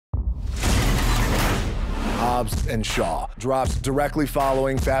Hobbs and Shaw drops directly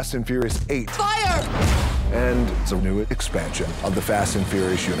following Fast and Furious 8. Fire! And it's a new expansion of the Fast and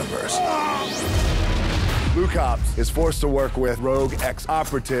Furious universe. Luke Hobbs is forced to work with rogue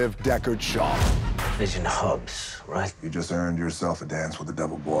ex-operative Deckard Shaw. Agent Hobbs, right? You just earned yourself a dance with the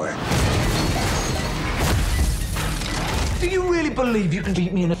devil boy. Do you really believe you can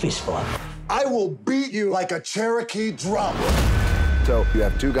beat me in a fist fight? I will beat you like a Cherokee drum. So you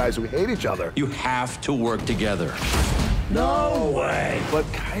have two guys who hate each other. You have to work together. No way! But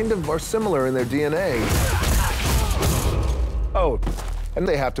kind of are similar in their DNA. Oh, and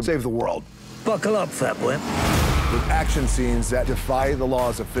they have to save the world. Buckle up, fat boy. With action scenes that defy the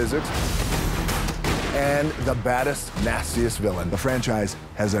laws of physics and the baddest, nastiest villain the franchise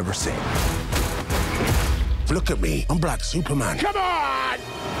has ever seen. Look at me. I'm Black Superman. Come on!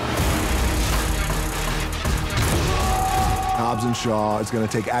 Hobbs and Shaw is going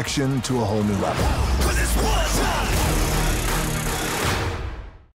to take action to a whole new level.